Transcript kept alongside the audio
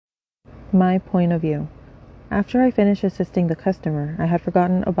My point of view. After I finished assisting the customer, I had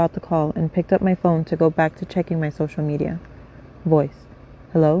forgotten about the call and picked up my phone to go back to checking my social media. Voice.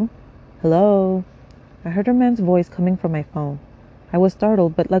 Hello? Hello? I heard a man's voice coming from my phone. I was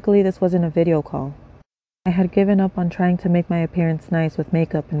startled, but luckily this wasn't a video call. I had given up on trying to make my appearance nice with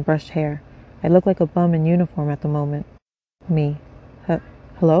makeup and brushed hair. I looked like a bum in uniform at the moment. Me.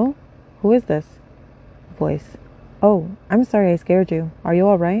 Hello? Who is this? Voice. Oh, I'm sorry I scared you. Are you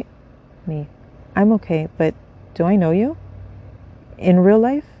all right? Me. I'm okay, but do I know you? In real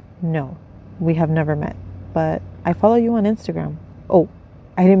life? No. We have never met. But I follow you on Instagram. Oh,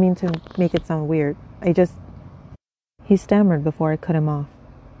 I didn't mean to make it sound weird. He stammered before I cut him off.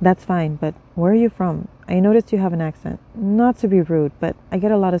 That's fine, but where are you from? I noticed you have an accent. Not to be rude, but I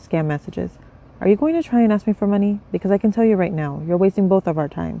get a lot of scam messages. Are you going to try and ask me for money? Because I can tell you right now, you're wasting both of our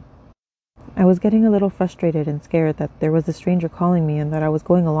time. I was getting a little frustrated and scared that there was a stranger calling me and that I was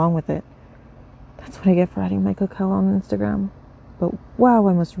going along with it. That's what I get for adding Michael Kell on Instagram. But wow,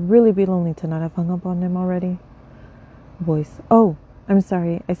 I must really be lonely to not have hung up on him already. Voice. Oh, I'm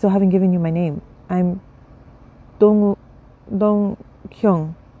sorry. I still haven't given you my name. I'm Dong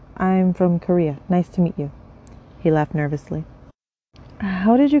Kyung. I'm from Korea. Nice to meet you. He laughed nervously.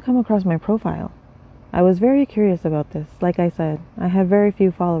 How did you come across my profile? I was very curious about this. Like I said, I have very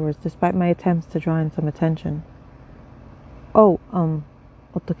few followers despite my attempts to draw in some attention. Oh,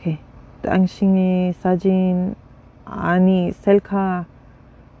 어떡해. 당신의 사진, 아니, 셀카.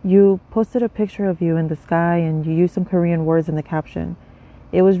 You posted a picture of you in the sky and you used some Korean words in the caption.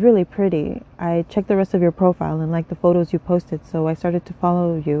 It was really pretty. I checked the rest of your profile and liked the photos you posted, so I started to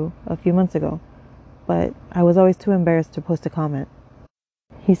follow you a few months ago. But I was always too embarrassed to post a comment.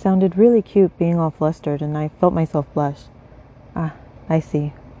 He sounded really cute being all flustered, and I felt myself blush. Ah, I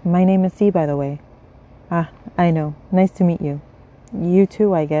see. My name is C, by the way. Ah, I know. Nice to meet you. You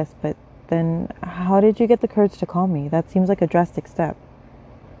too, I guess, but then how did you get the courage to call me? That seems like a drastic step.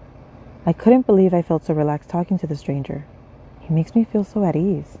 I couldn't believe I felt so relaxed talking to the stranger. He makes me feel so at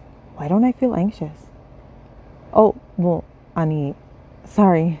ease. Why don't I feel anxious? Oh, 뭐, 아니,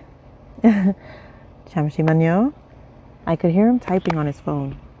 sorry. 잠시만요. I could hear him typing on his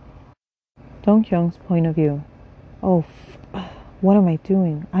phone. Dong Kyung's point of view. Oh, what am I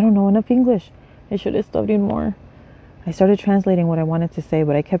doing? I don't know enough English. I should have studied more. I started translating what I wanted to say,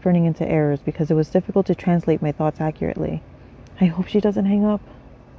 but I kept running into errors because it was difficult to translate my thoughts accurately. I hope she doesn't hang up.